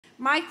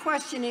My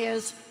question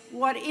is,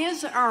 what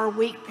is our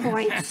weak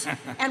points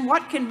and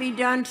what can be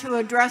done to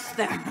address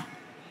them?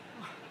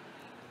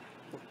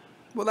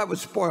 Well, that would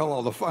spoil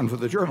all the fun for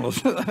the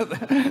journalists.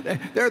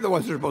 They're the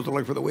ones that are supposed to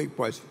look for the weak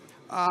points.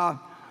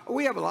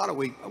 We have a lot of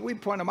we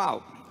point them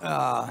out.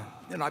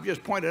 I've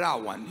just pointed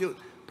out one. You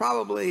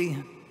probably,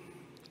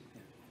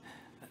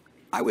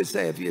 I would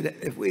say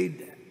if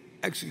we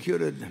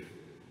executed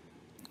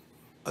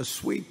a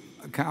sweep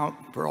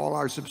account for all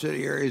our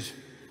subsidiaries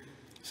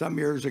some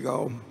years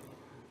ago,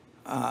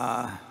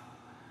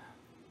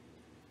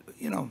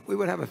 we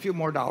would have a few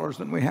more dollars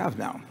than we have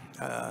now.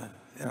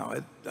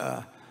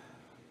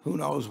 Who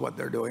knows what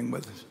they're doing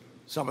with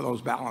some of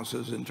those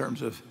balances in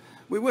terms of,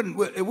 it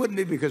wouldn't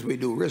be because we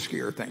do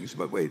riskier things,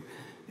 but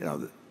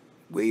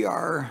we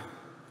are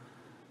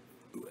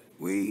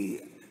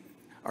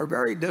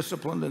very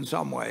disciplined in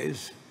some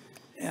ways,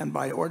 and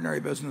by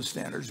ordinary business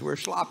standards, we're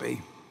sloppy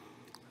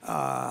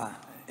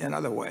in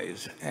other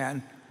ways.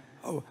 And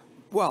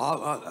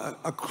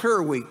a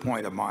clear weak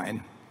point of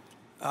mine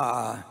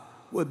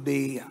would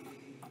be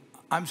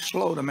I'm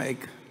slow to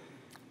make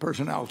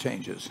personnel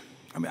changes.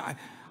 I mean,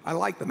 I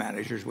like the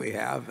managers we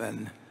have,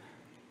 and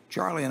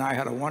Charlie and I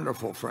had a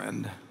wonderful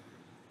friend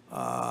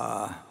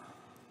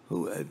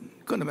who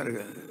couldn't have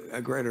been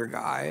a greater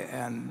guy,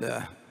 and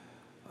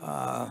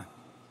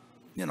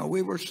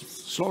we were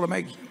slow to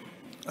make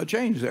a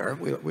change there.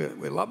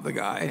 We loved the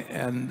guy,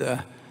 and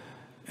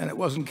it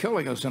wasn't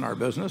killing us in our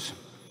business.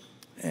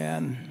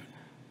 And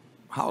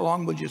how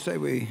long would you say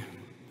we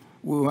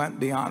went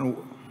beyond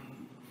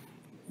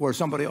where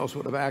somebody else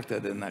would have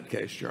acted in that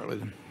case, Charlie?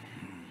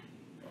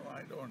 Well,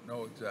 I don't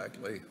know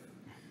exactly,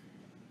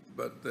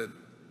 but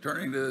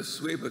turning to the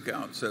sweep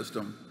account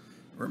system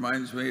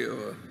reminds me of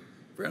a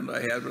friend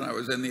I had when I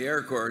was in the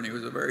Air Corps, and he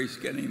was a very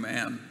skinny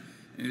man,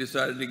 and he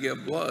decided to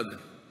give blood.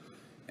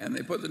 And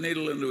they put the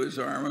needle into his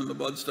arm, and the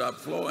blood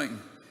stopped flowing,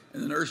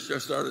 and the nurse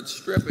just started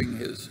stripping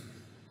his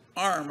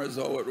arm as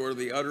though it were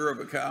the udder of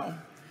a cow.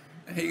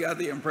 And he got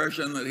the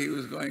impression that they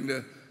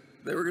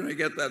were going to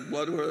get that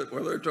blood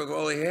whether it took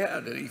all he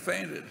had, and he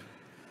fainted.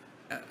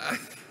 And it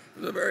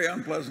was a very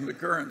unpleasant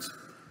occurrence.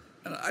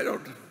 And I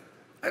don't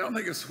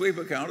think a sweep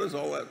account is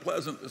all that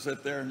pleasant to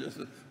sit there and just,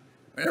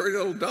 when every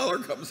little dollar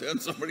comes in,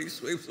 somebody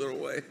sweeps it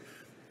away.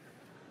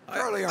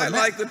 Charlie, I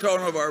like the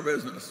tone of our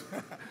business.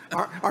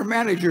 Our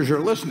managers are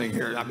listening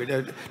here. I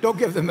mean, don't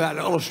give them that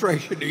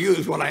illustration to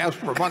use when I ask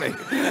for money.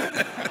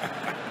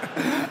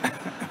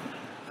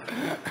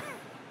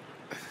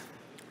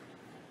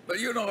 But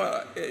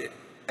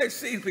I've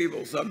seen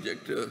people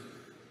subject to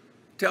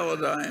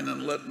Teledyne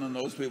and Litton and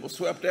those people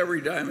swept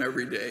every dime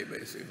every day,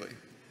 basically.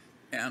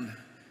 And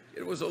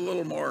it was a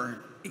little more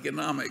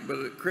economic, but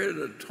it created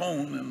a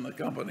tone in the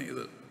company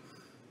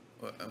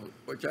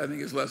which I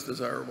think is less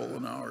desirable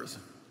than ours.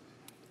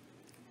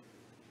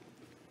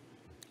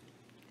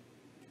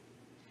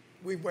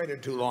 We've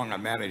waited too long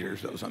on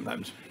managers, though,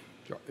 sometimes,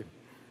 Charlie.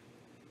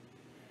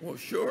 Well,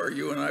 sure.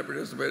 You and I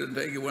participated in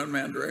taking one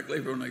man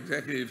directly from an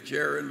executive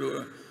chair into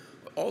an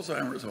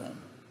Alzheimer's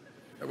home.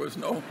 There was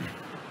no...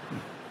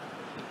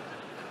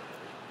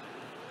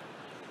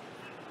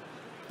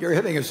 You're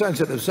hitting a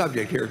sensitive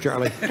subject here,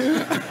 Charlie.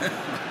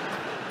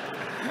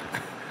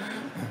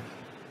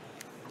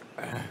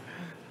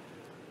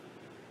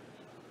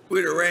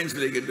 We'd arranged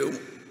that he could do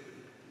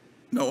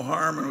no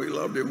harm, and we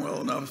loved him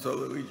well enough so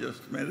that we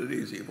just made it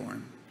easy for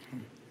him.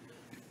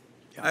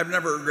 I've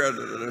never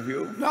regretted it, have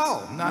you?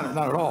 No, not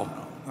at all.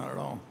 Not at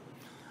all.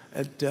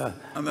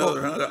 On the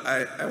other hand,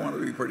 I want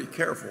to be pretty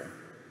careful.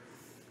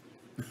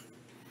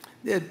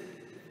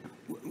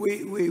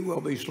 We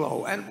will be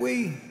slow, and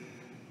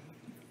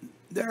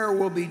there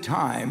will be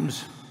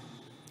times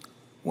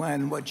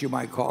when what you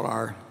might call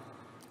our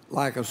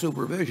lack of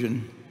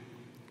supervision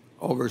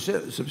over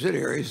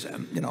subsidiaries,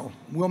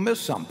 we'll miss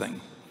something.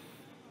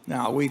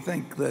 Now, we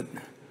think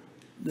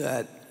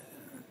that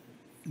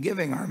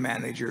giving our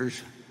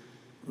managers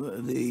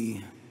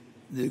the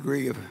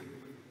degree of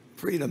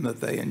freedom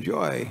that they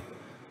enjoy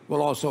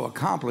will also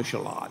accomplish a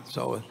lot.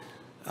 So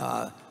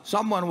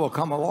someone will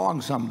come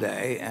along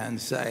someday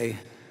and say,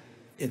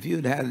 if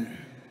you'd had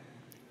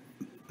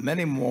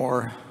many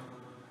more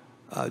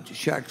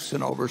checks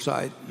and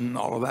oversight and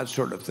all of that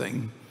sort of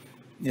thing,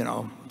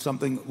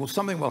 something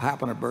will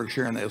happen at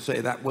Berkshire, and they'll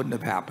say that wouldn't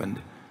have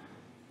happened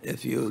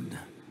if you'd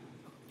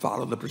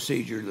followed the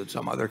procedure that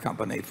some other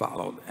company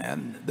followed.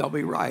 And they'll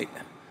be right.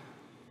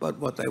 But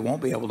what they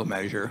won't be able to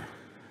measure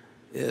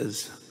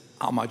is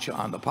how much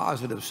on the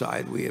positive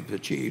side we have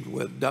achieved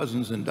with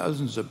dozens and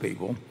dozens of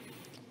people,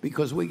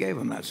 because we gave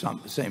them that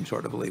same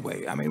sort of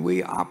leeway. I mean,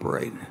 we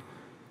operate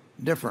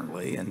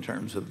differently in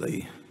terms of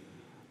the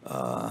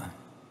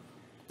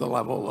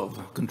level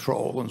of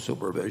control and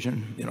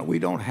supervision. We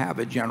don't have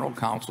a general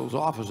counsel's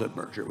office at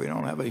Berkshire. We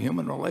don't have a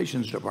human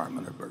relations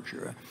department at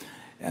Berkshire.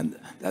 And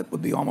that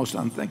would be almost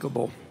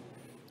unthinkable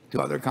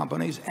to other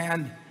companies.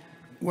 And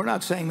we're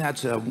not saying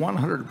that's a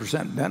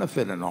 100%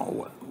 benefit in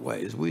all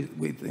ways. We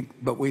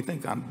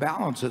think on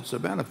balance it's a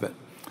benefit.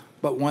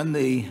 But when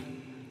the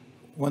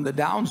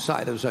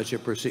downside of such a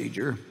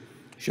procedure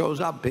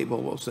shows up,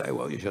 people will say,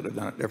 well, you should have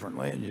done it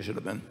differently, and you should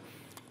have been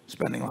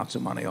spending lots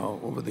of money all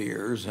over the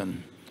years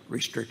and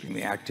restricting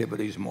the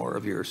activities more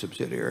of your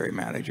subsidiary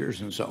managers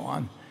and so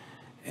on.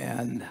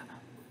 And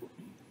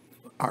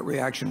our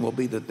reaction will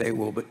be that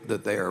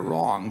they are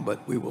wrong,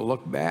 but we will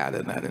look bad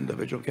in that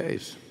individual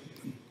case.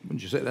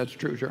 Wouldn't you say that's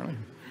true, Charlie?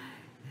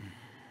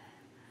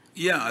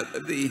 Yeah,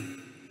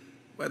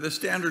 by the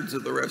standards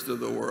of the rest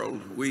of the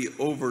world, we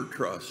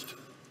overtrust.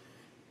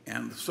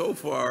 And so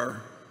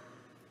far,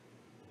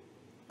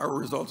 our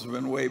results have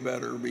been way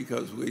better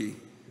because we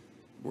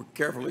were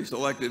carefully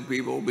selected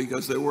people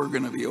because they were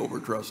going to be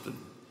overtrusted.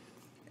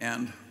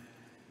 And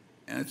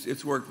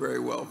it's worked very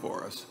well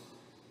for us.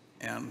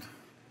 And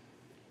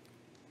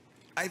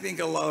I think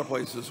a lot of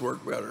places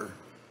work better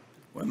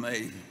when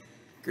they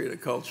create a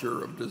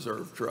culture of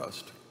deserved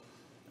trust.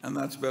 And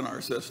that's been our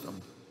system.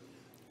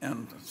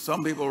 And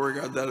some people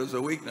regard that as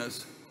a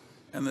weakness.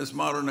 And this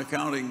modern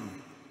accounting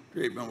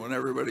treatment, when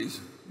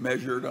everybody's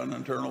measured on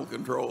internal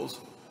controls,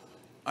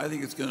 I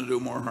think it's going to do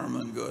more harm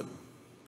than good.